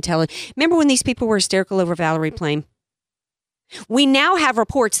American intelligence. Remember when these people were hysterical over Valerie Plame? We now have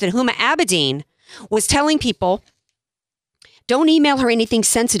reports that Huma Abedin was telling people, don't email her anything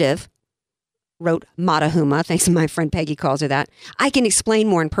sensitive, wrote Mata Huma. Thanks to my friend Peggy calls her that. I can explain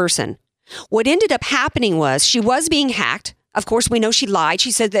more in person. What ended up happening was she was being hacked. Of course, we know she lied.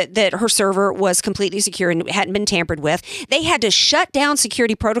 She said that her server was completely secure and hadn't been tampered with. They had to shut down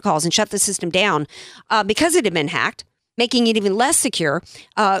security protocols and shut the system down because it had been hacked, making it even less secure.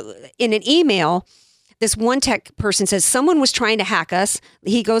 In an email, this one tech person says, someone was trying to hack us.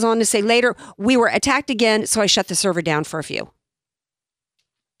 He goes on to say later, we were attacked again, so I shut the server down for a few.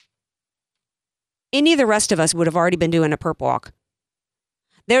 Any of the rest of us would have already been doing a perp walk.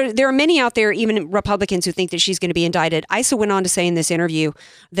 There are many out there, even Republicans, who think that she's going to be indicted. Issa went on to say in this interview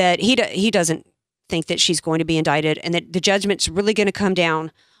that he doesn't think that she's going to be indicted and that the judgment's really going to come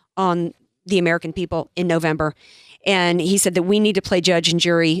down on the American people in November. And he said that we need to play judge and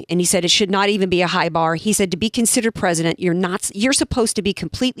jury. And he said it should not even be a high bar. He said to be considered president, you're supposed to be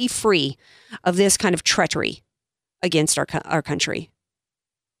completely free of this kind of treachery against our country.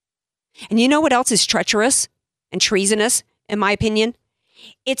 And you know what else is treacherous and treasonous, in my opinion?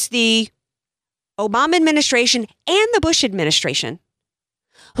 It's the Obama administration and the Bush administration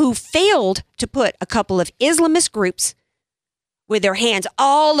who failed to put a couple of Islamist groups with their hands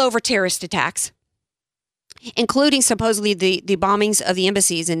all over terrorist attacks, including supposedly the bombings of the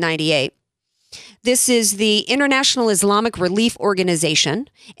embassies in 98. This is the International Islamic Relief Organization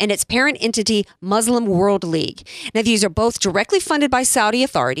and its parent entity, Muslim World League. Now, these are both directly funded by Saudi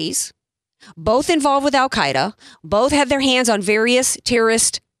authorities, both involved with Al-Qaeda, both have their hands on various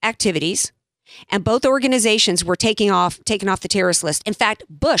terrorist activities, and both organizations were taken off the terrorist list. In fact,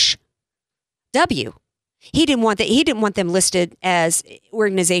 Bush W, he didn't want them listed as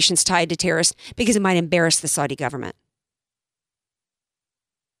organizations tied to terrorists because it might embarrass the Saudi government.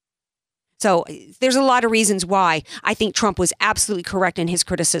 So there's a lot of reasons why I think Trump was absolutely correct in his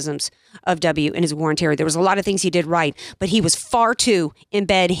criticisms of W and his war on terror. There was a lot of things he did right, but he was far too in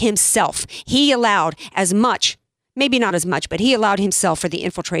bed himself. He allowed as much, maybe not as much, but he allowed himself for the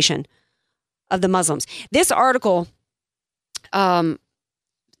infiltration of the Muslims. This article that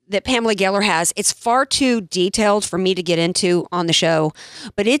Pamela Geller has, it's far too detailed for me to get into on the show,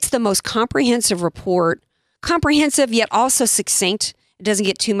 but it's the most comprehensive report, comprehensive yet also succinct. It doesn't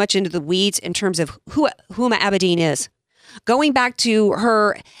get too much into the weeds in terms of who Huma Abedin is. Going back to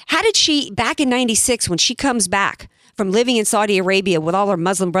her, how did she, back in 96, when she comes back from living in Saudi Arabia with all her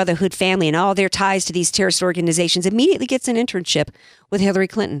Muslim Brotherhood family and all their ties to these terrorist organizations, immediately gets an internship with Hillary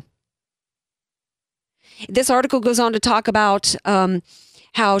Clinton. This article goes on to talk about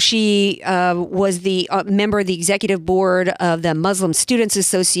how she was the member of the executive board of the Muslim Students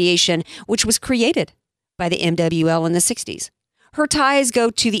Association, which was created by the MWL in the 60s. Her ties go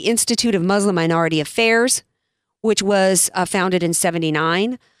to the Institute of Muslim Minority Affairs, which was founded in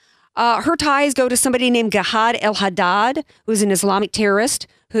 79. Her ties go to somebody named Gahad El-Haddad, who's an Islamic terrorist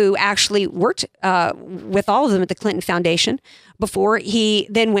who actually worked with all of them at the Clinton Foundation before he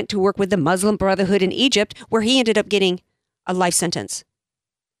then went to work with the Muslim Brotherhood in Egypt, where he ended up getting a life sentence.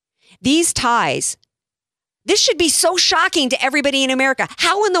 These ties, this should be so shocking to everybody in America.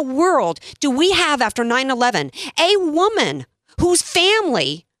 How in the world do we have, after 9/11, a woman whose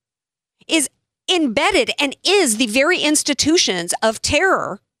family is embedded and is the very institutions of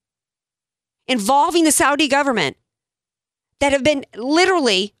terror involving the Saudi government that have been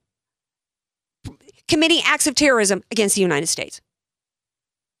literally committing acts of terrorism against the United States?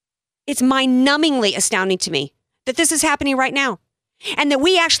 It's mind-numbingly astounding to me that this is happening right now. And that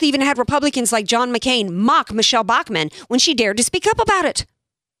we actually even had Republicans like John McCain mock Michelle Bachmann when she dared to speak up about it.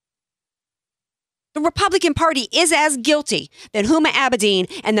 The Republican Party is as guilty than Huma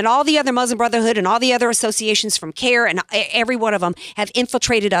Abedin and then all the other Muslim Brotherhood and all the other associations from CARE and every one of them have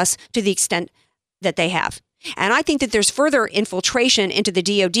infiltrated us to the extent that they have. And I think that there's further infiltration into the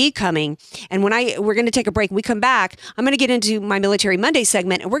DOD coming. And we're going to take a break. When we come back, I'm going to get into my Military Monday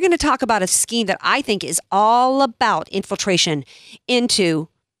segment, and we're going to talk about a scheme that I think is all about infiltration into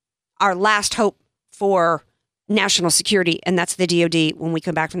our last hope for national security, and that's the DOD when we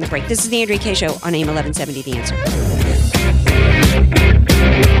come back from the break. This is the Andrea Kaye Show on AM 1170, The Answer.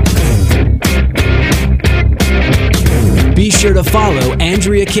 Be sure to follow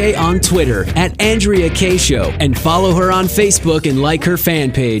Andrea Kaye on Twitter at Andrea Kaye Show and follow her on Facebook and like her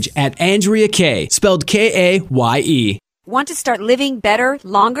fan page at Andrea Kaye, spelled Kaye. Want to start living better,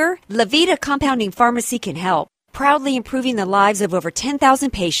 longer? Levita Compounding Pharmacy can help. Proudly improving the lives of over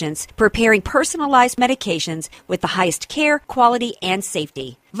 10,000 patients, preparing personalized medications with the highest care, quality, and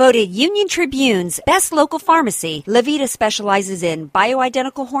safety. Voted Union Tribune's best local pharmacy, Levita specializes in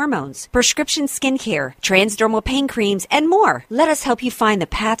bioidentical hormones, prescription skincare, transdermal pain creams, and more. Let us help you find the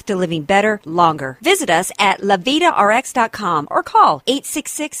path to living better, longer. Visit us at levitarx.com or call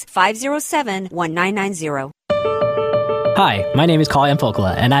 866-507-1990. Hi, my name is Colin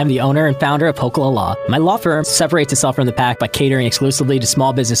Pocola, and I'm the owner and founder of Pocola Law. My law firm separates itself from the pack by catering exclusively to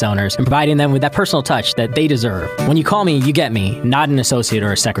small business owners and providing them with that personal touch that they deserve. When you call me, you get me, not an associate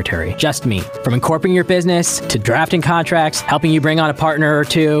or a secretary, just me. From incorporating your business to drafting contracts, helping you bring on a partner or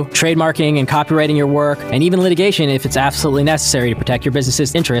two, trademarking and copywriting your work, and even litigation if it's absolutely necessary to protect your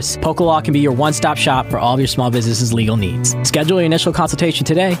business's interests, Pocola Law can be your one-stop shop for all of your small business's legal needs. Schedule your initial consultation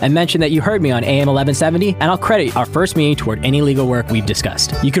today and mention that you heard me on AM 1170, and I'll credit our first meeting toward any legal work we've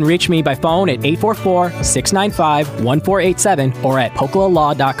discussed. You can reach me by phone at 844-695-1487 or at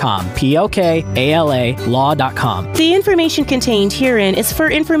pocolalaw.com, P-O-K-A-L-A law.com. The information contained herein is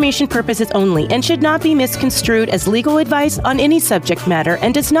for information purposes only and should not be misconstrued as legal advice on any subject matter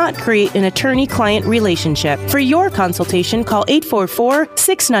and does not create an attorney-client relationship. For your consultation, call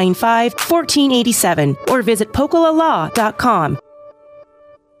 844-695-1487 or visit pocolalaw.com.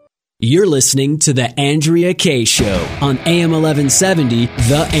 You're listening to The Andrea Kaye Show on AM 1170,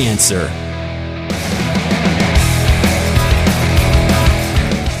 The Answer.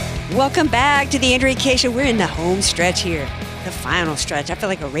 Welcome back to The Andrea Kaye Show. We're in the home stretch here, the final stretch. I feel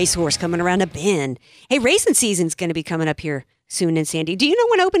like a racehorse coming around a bend. Hey, racing season's going to be coming up here soon in Sandy. Do you know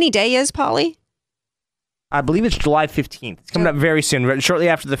when opening day is, Polly? I believe it's July 15th. It's coming up very soon, shortly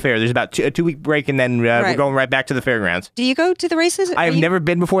after the fair. There's about a 2-week break, and then we're going right back to the fairgrounds. Do you go to the races? I have never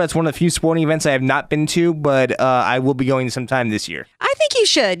been before. That's one of the few sporting events I have not been to, but I will be going sometime this year. I think you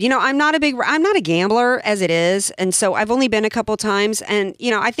should. You know, I'm not a gambler as it is, and so I've only been a couple times, and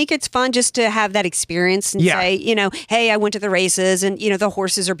you know, I think it's fun just to have that experience and say, you know, hey, I went to the races, and you know, the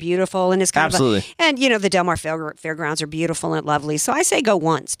horses are beautiful, and it's kind of and you know, the Del Mar Fairgrounds are beautiful and lovely. So I say go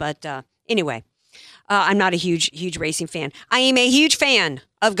once, but anyway. I'm not a huge racing fan. I am a huge fan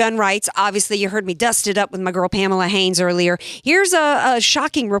of gun rights. Obviously, you heard me dust it up with my girl Pamela Haynes earlier. Here's a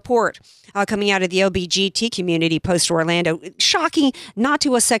shocking report coming out of the LBGT community post-Orlando. Shocking, not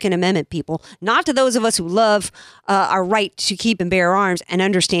to us Second Amendment people, not to those of us who love our right to keep and bear arms and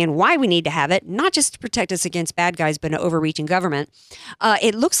understand why we need to have it, not just to protect us against bad guys, but an overreaching government.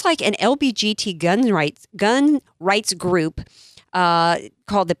 It looks like an LBGT gun rights group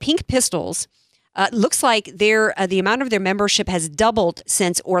called the Pink Pistols. Looks like the amount of their membership has doubled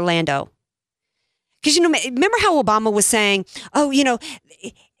since Orlando. Because, you know, remember how Obama was saying, oh, you know,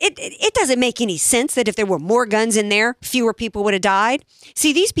 it doesn't make any sense that if there were more guns in there, fewer people would have died.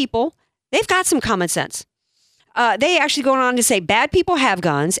 See, these people, they've got some common sense. They actually going on to say bad people have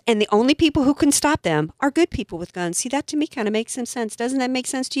guns, and the only people who can stop them are good people with guns. See, that to me kind of makes some sense. Doesn't that make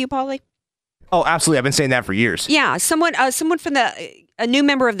sense to you, Paulie? Oh, absolutely. I've been saying that for years. Yeah. Someone from a new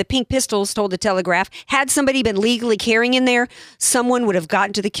member of the Pink Pistols told the Telegraph, had somebody been legally carrying in there, someone would have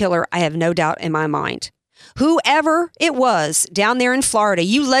gotten to the killer. I have no doubt in my mind. Whoever it was down there in Florida,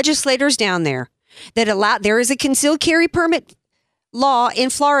 you legislators down there there is a concealed carry permit law in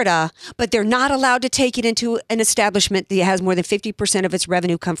Florida, but they're not allowed to take it into an establishment that has more than 50% of its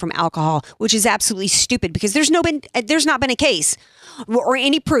revenue come from alcohol, which is absolutely stupid because there's not been a case or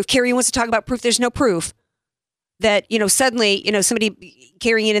any proof. Carrie wants to talk about proof. There's no proof that, you know, suddenly, you know, somebody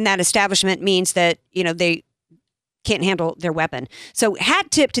carrying it in that establishment means that, you know, they can't handle their weapon. So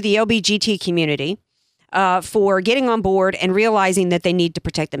hat tip to the LBGT community. for getting on board and realizing that they need to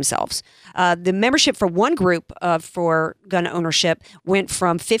protect themselves. The membership for one group for gun ownership went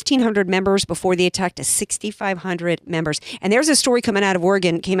from 1,500 members before the attack to 6,500 members. And there's a story came out of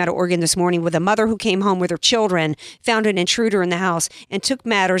Oregon this morning with a mother who came home with her children, found an intruder in the house, and took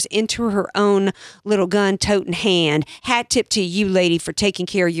matters into her own little gun-toting hand. Hat tip to you, lady, for taking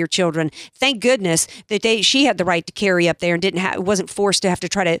care of your children. Thank goodness that she had the right to carry up there and wasn't forced to have to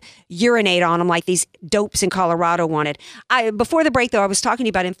try to urinate on them like these dopes in Colorado wanted. Before the break, though, I was talking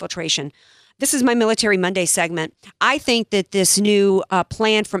about infiltration. This is my Military Monday segment. I think that this new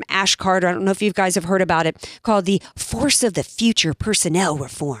plan from Ash Carter, I don't know if you guys have heard about it, called the Force of the Future Personnel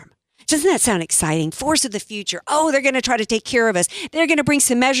Reform. Doesn't that sound exciting? Force of the future. Oh, they're going to try to take care of us. They're going to bring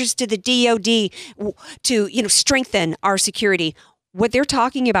some measures to the DOD to, strengthen our security. What they're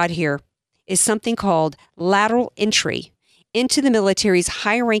talking about here is something called lateral entry into the military's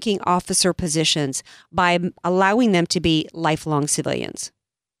high-ranking officer positions by allowing them to be lifelong civilians.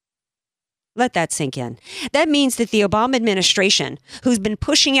 Let that sink in. That means that the Obama administration, who's been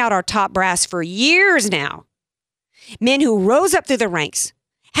pushing out our top brass for years now, men who rose up through the ranks,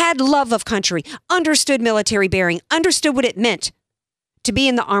 had love of country, understood military bearing, understood what it meant to be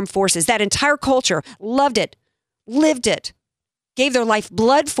in the armed forces. That entire culture loved it, lived it, gave their life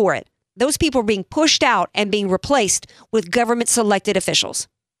blood for it. Those people are being pushed out and being replaced with government-selected officials.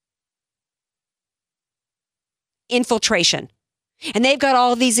 Infiltration. And they've got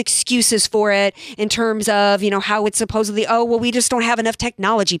all these excuses for it in terms of, how it's supposedly, we just don't have enough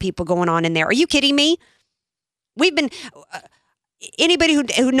technology people going on in there. Are you kidding me? We've been... Anybody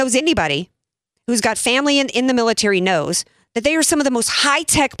who knows anybody who's got family in the military knows that they are some of the most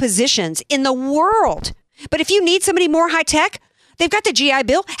high-tech positions in the world. But if you need somebody more high-tech, they've got the GI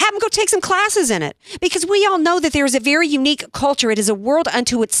Bill. Have them go take some classes in it. Because we all know that there is a very unique culture. It is a world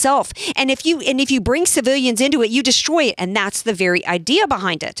unto itself. And if you bring civilians into it, you destroy it. And that's the very idea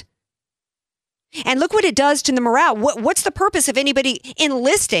behind it. And look what it does to the morale. What's the purpose of anybody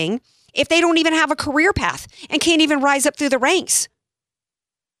enlisting if they don't even have a career path and can't even rise up through the ranks?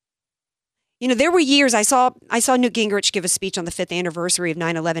 There were years I saw Newt Gingrich give a speech on the 5th anniversary of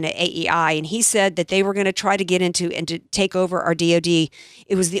 9/11 at AEI, and he said that they were going to try to get into and to take over our DOD.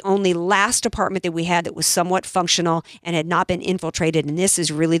 It was the only last department that we had that was somewhat functional and had not been infiltrated, and this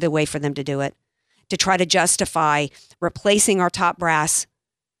is really the way for them to do it, to try to justify replacing our top brass,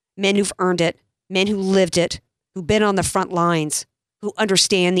 men who've earned it, men who lived it, who've been on the front lines, who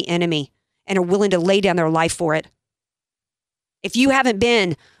understand the enemy and are willing to lay down their life for it. If you haven't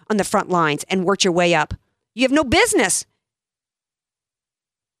been on the front lines and worked your way up, you have no business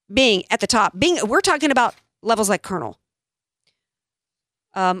being at the top. We're talking about levels like colonel.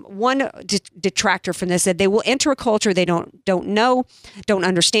 One detractor from this said they will enter a culture they don't know, don't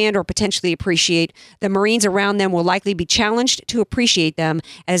understand, or potentially appreciate. The Marines around them will likely be challenged to appreciate them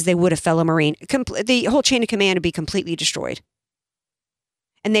as they would a fellow Marine. The whole chain of command would be completely destroyed.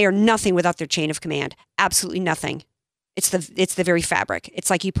 And they are nothing without their chain of command. Absolutely nothing. It's the very fabric. It's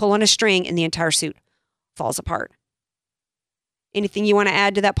like you pull on a string and the entire suit falls apart. Anything you want to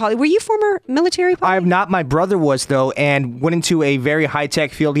add to that, Paulie? Were you former military, Paulie? I'm not. My brother was, though, and went into a very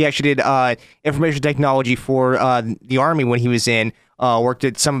high-tech field. He actually did information technology for the Army when he was in. Worked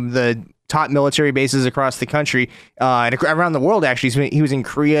at some of the top military bases across the country and around the world, actually. He was in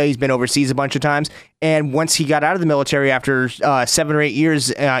Korea. He's been overseas a bunch of times. And once he got out of the military after 7 or 8 years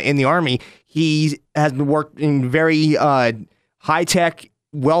in the Army, he has been worked in very high-tech,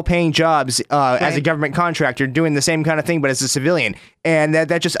 well-paying jobs as a government contractor, doing the same kind of thing, but as a civilian. And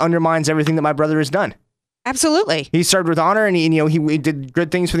that just undermines everything that my brother has done. Absolutely. He served with honor, and he did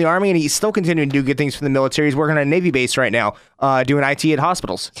good things for the Army, and he's still continuing to do good things for the military. He's working on a Navy base right now, doing IT at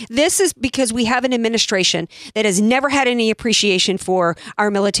hospitals. This is because we have an administration that has never had any appreciation for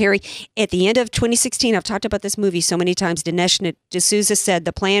our military. At the end of 2016, I've talked about this movie so many times. Dinesh D'Souza said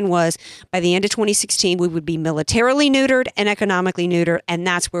the plan was by the end of 2016, we would be militarily neutered and economically neutered, and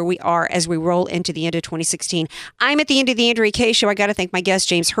that's where we are as we roll into the end of 2016. I'm at the end of the Andrea Kaye Show. I got to thank my guest,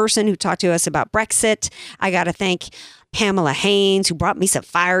 James Herson, who talked to us about Brexit. I got to thank Pamela Haynes, who brought me some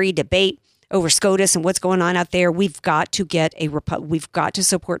fiery debate over SCOTUS and what's going on out there. We've got to get we've got to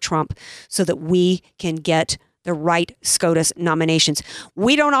support Trump so that we can get the right SCOTUS nominations.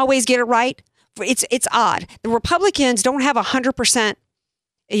 We don't always get it right. It's odd. The Republicans don't have 100%,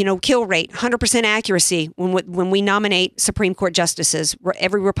 kill rate, 100% accuracy when we nominate Supreme Court justices.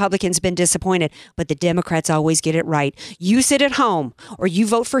 Every Republican's been disappointed, but the Democrats always get it right. You sit at home or you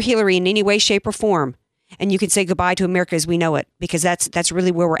vote for Hillary in any way, shape, or form, and you can say goodbye to America as we know it, because that's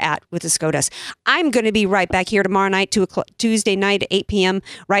really where we're at with the SCOTUS. I'm going to be right back here tomorrow night, Tuesday night at 8 p.m.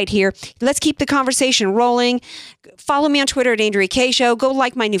 right here. Let's keep the conversation rolling. Follow me on Twitter at Andrea Kaye Show. Go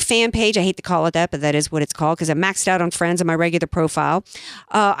like my new fan page. I hate to call it that, but that is what it's called because I'm maxed out on friends on my regular profile.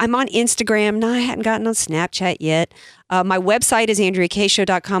 I'm on Instagram. No, I hadn't gotten on Snapchat yet. My website is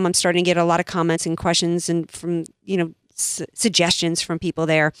AndreaKayeShow.com. I'm starting to get a lot of comments and questions and from, suggestions from people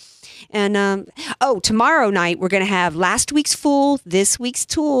there. And, tomorrow night, we're going to have last week's Fool, this week's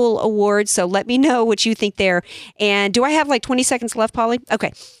Tool awards. So let me know what you think there. And do I have like 20 seconds left, Polly?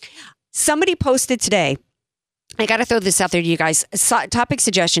 Okay. Somebody posted today. I got to throw this out there to you guys. Topic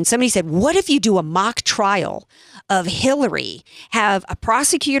suggestion. Somebody said, what if you do a mock trial of Hillary, have a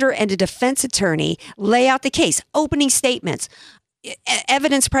prosecutor and a defense attorney lay out the case, opening statements,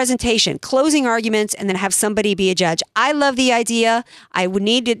 evidence presentation, closing arguments, and then have somebody be a judge? I love the idea. I would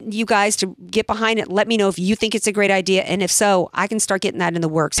need you guys to get behind it. Let me know if you think it's a great idea. And if so, I can start getting that in the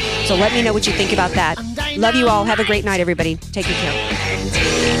works. So let me know what you think about that. Love you all. Have a great night, everybody. Take good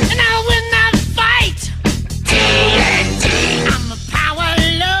care.